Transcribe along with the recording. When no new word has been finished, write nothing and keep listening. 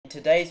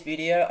Today's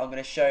video I'm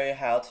going to show you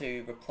how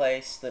to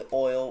replace the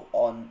oil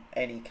on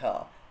any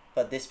car,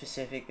 but this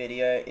specific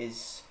video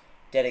is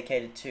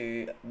dedicated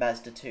to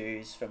Mazda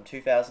 2s from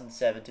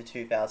 2007 to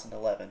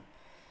 2011.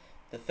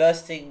 The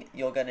first thing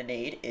you're going to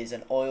need is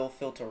an oil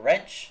filter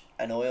wrench,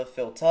 an oil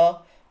filter,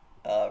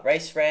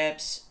 race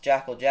ramps,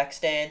 jack or jack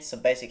stands, some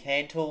basic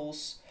hand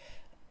tools,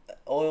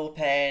 oil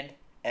pan,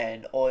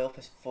 and oil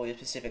for your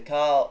specific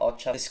car. I'll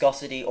chuck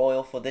viscosity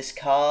oil for this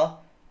car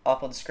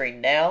up on screen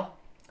now.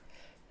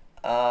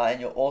 And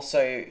you'll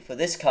also, for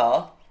this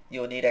car,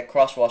 you'll need a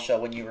cross washer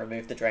when you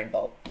remove the drain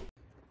bolt.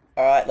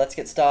 Alright, let's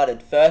get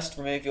started. First,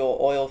 remove your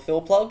oil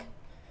fill plug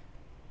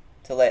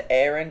to let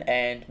air in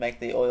and make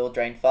the oil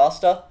drain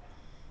faster.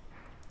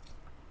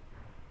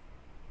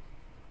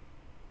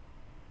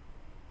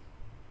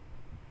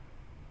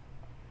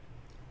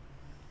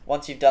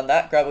 Once you've done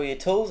that, grab all your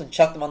tools and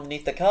chuck them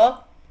underneath the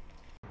car.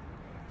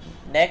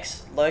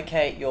 Next,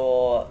 locate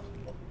your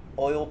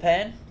oil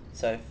pan.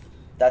 So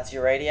that's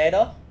your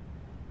radiator.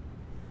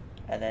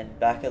 And then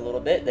back a little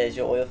bit, there's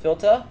your oil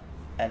filter.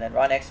 And then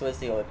right next to it is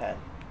the oil pan.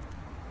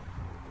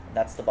 And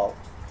that's the bolt,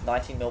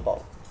 19mm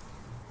bolt.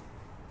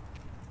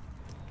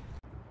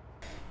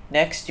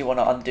 Next, you want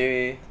to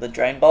undo the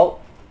drain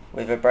bolt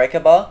with a breaker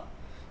bar.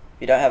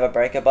 If you don't have a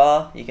breaker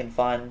bar, you can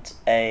find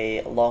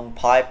a long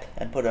pipe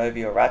and put it over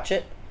your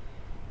ratchet.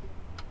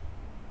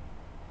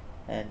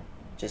 And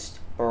just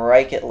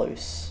break it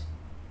loose,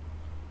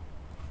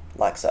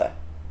 like so.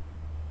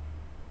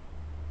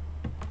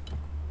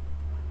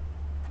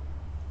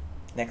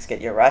 Next,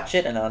 get your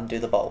ratchet and undo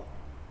the bolt,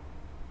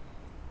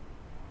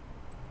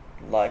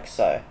 like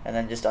so, and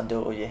then just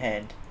undo it with your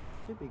hand.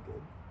 Should be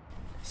good.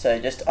 So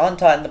just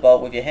untighten the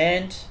bolt with your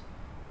hand,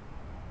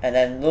 and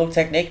then little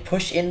technique,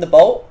 push in the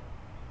bolt,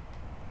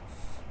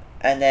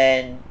 and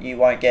then you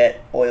won't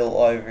get oil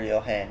over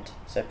your hand.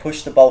 So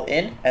push the bolt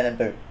in, and then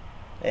boom,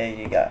 there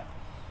you go.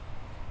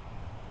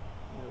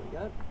 There we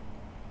go.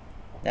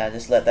 Now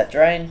just let that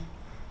drain.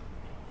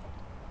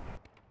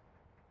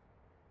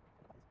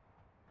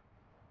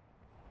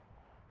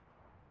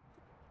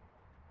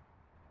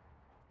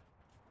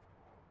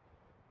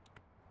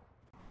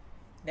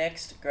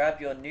 Next,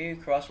 grab your new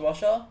cross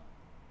washer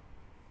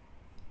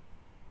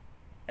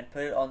and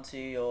put it onto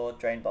your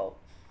drain bolt.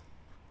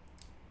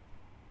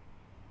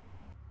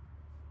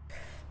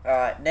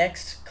 Alright,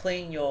 next,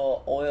 clean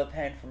your oil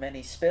pan from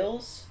any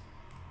spills.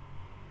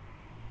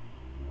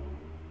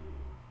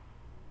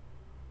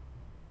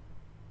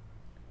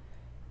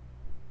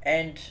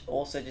 And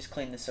also just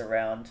clean this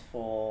around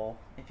for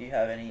if you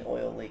have any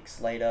oil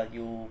leaks later,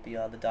 you'll be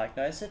able to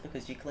diagnose it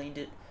because you cleaned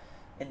it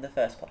in the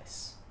first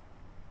place.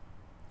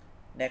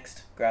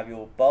 Next, grab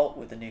your bolt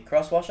with the new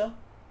cross washer.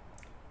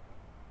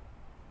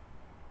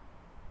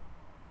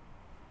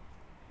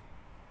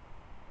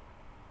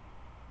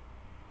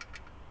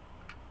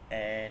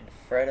 And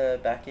thread her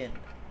back in.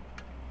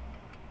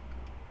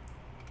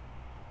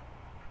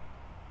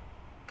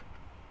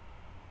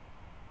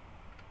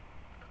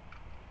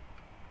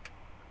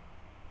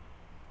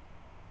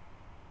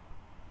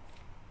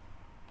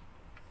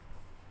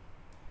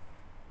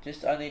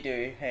 Just only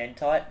do hand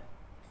tight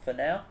for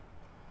now.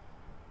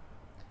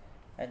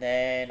 And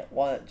then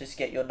just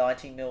get your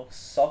 19mm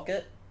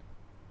socket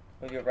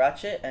with your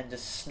ratchet and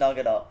just snug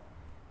it up.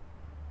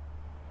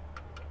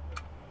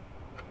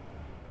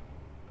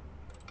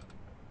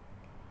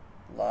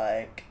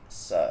 Like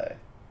so.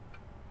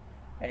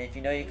 And if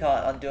you know you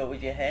can't undo it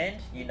with your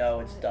hand, you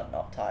know it's done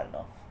not tight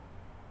enough.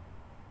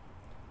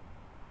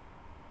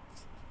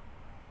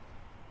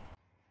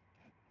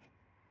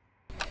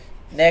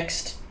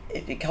 Next,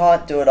 if you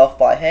can't do it off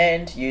by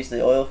hand, use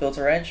the oil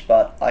filter wrench,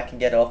 but I can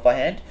get it off by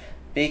hand.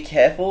 Be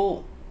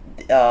careful,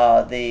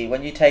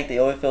 when you take the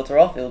oil filter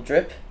off, it'll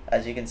drip,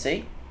 as you can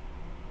see.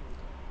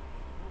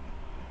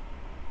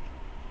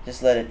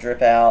 Just let it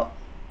drip out.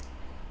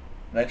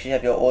 Make sure you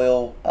have your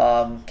oil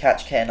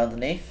catch can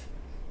underneath.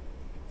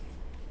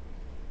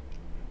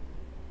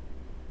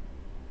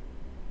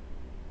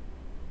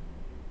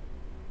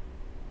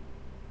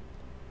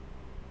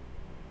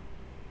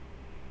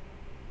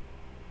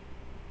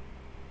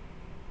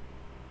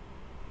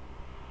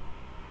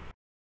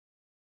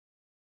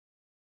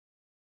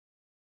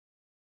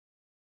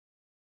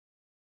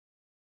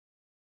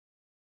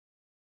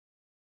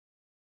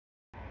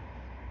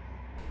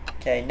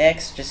 Okay,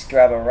 next, just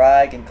grab a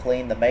rag and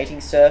clean the mating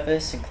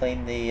surface and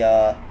clean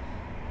the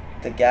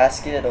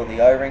gasket or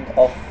the O-ring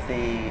off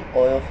the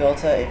oil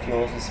filter if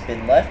yours has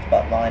been left,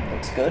 but mine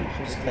looks good.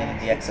 I'm just cleaning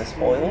the excess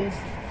oil.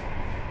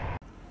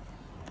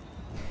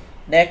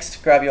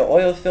 Next, grab your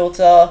oil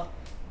filter.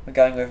 We're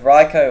going with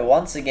Ryco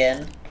once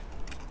again.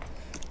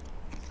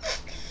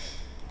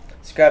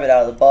 Just grab it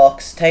out of the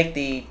box. Take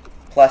the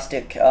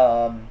plastic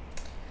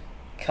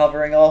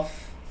covering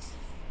off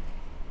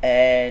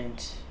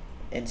and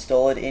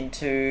install it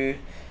into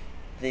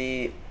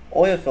the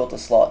oil filter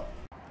slot.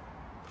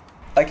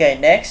 Okay,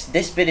 next,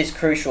 this bit is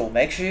crucial.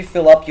 Make sure you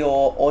fill up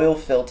your oil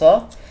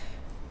filter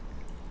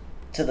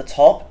to the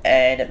top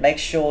and make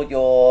sure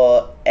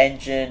your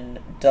engine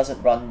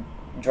doesn't run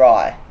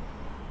dry.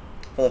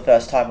 for the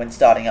first time when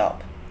starting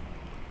up.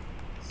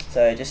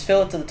 So just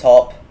fill it to the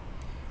top,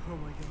 Oh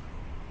my god.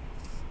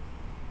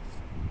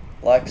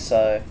 like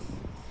so.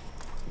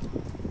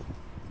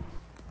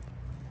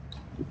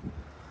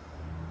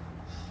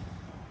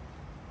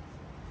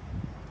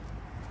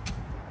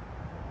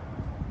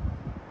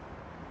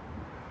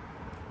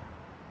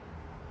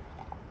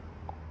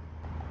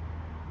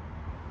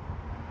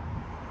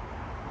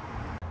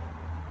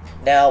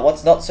 Now,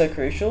 what's not so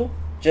crucial,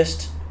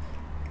 just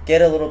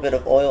get a little bit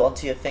of oil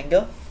onto your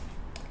finger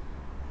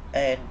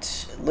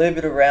and lube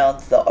it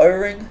around the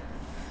O-ring.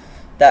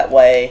 That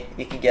way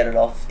you can get it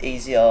off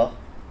easier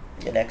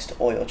your next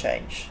oil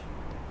change.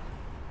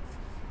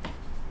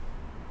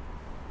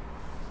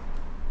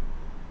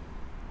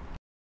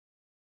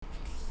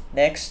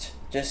 Next,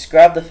 just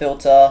grab the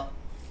filter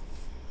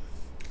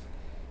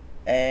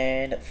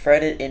and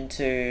thread it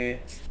into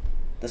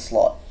the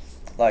slot,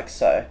 like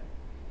so.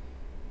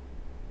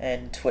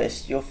 And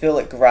twist. You'll feel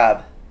it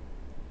grab.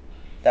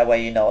 That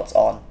way you know it's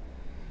on.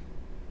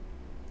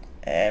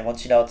 And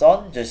once you know it's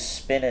on, just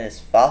spin it as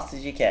fast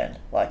as you can,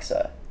 like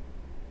so.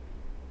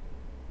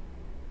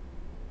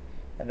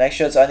 And make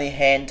sure it's only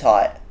hand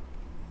tight,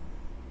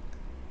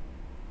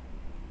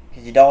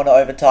 because you don't want to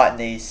over tighten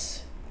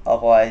these,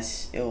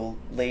 otherwise it will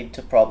lead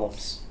to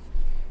problems.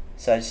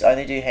 So just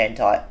only do hand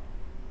tight.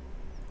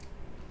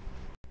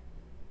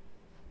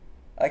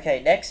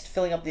 Okay, next,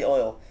 filling up the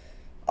oil.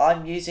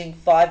 I'm using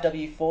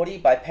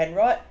 5W40 by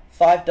Penrite.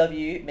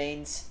 5W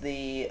means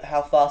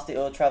how fast the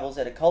oil travels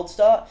at a cold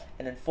start,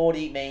 and then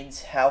 40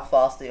 means how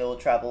fast the oil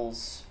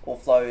travels or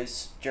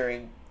flows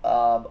during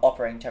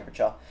operating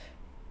temperature.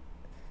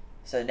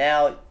 So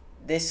now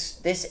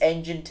this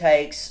engine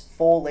takes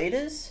 4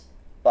 litres,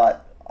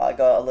 but I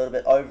got a little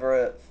bit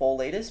over 4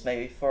 litres,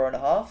 maybe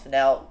 4.5.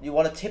 Now you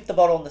want to tip the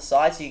bottle on the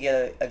side so you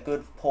get a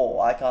good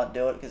pour. I can't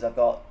do it because I've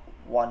got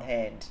one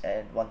hand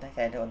and one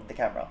hand on the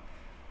camera.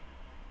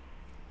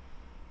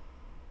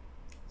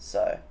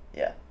 So,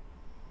 yeah.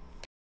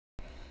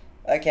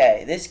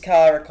 Okay, this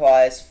car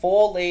requires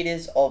 4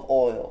 litres of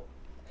oil.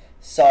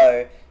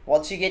 So,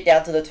 once you get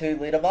down to the 2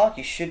 litre mark,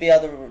 you should be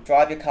able to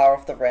drive your car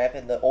off the ramp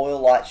and the oil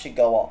light should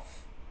go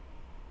off.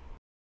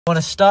 You want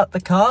to start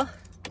the car.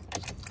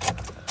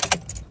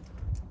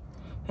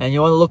 And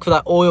you want to look for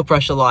that oil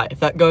pressure light. If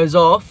that goes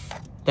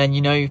off, then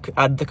you know you've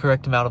added the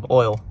correct amount of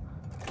oil.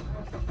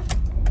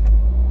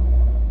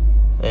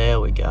 There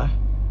we go.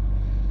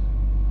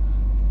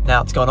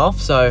 Now it's gone off,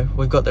 so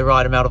we've got the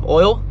right amount of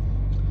oil.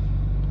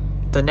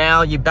 So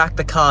now you back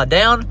the car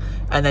down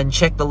and then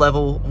check the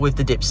level with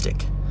the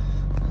dipstick.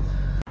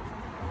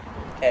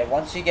 Okay,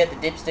 once you get the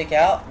dipstick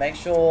out, make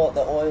sure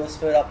the oil is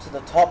filled up to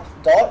the top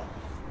dot.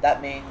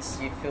 That means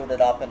you've filled it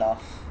up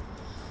enough.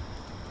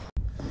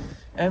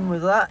 And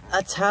with that,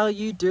 that's how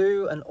you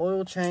do an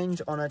oil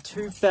change on a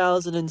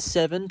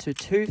 2007 to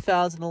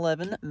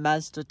 2011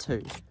 Mazda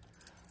 2.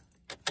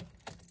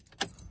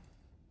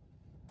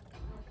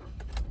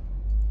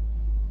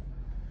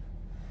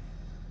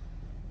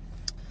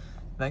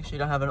 Make sure you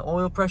don't have an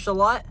oil pressure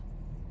light,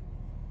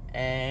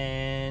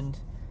 and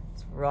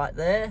it's right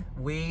there.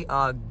 We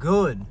are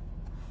good.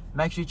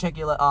 Make sure you check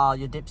your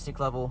dipstick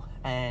level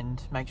and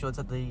make sure it's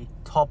at the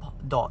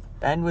top dot.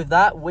 And with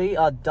that, we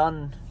are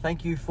done.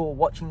 Thank you for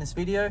watching this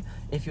video.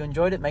 If you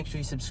enjoyed it, make sure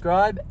you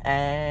subscribe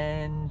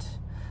and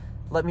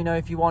let me know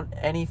if you want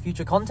any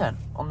future content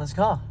on this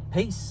car.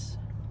 Peace.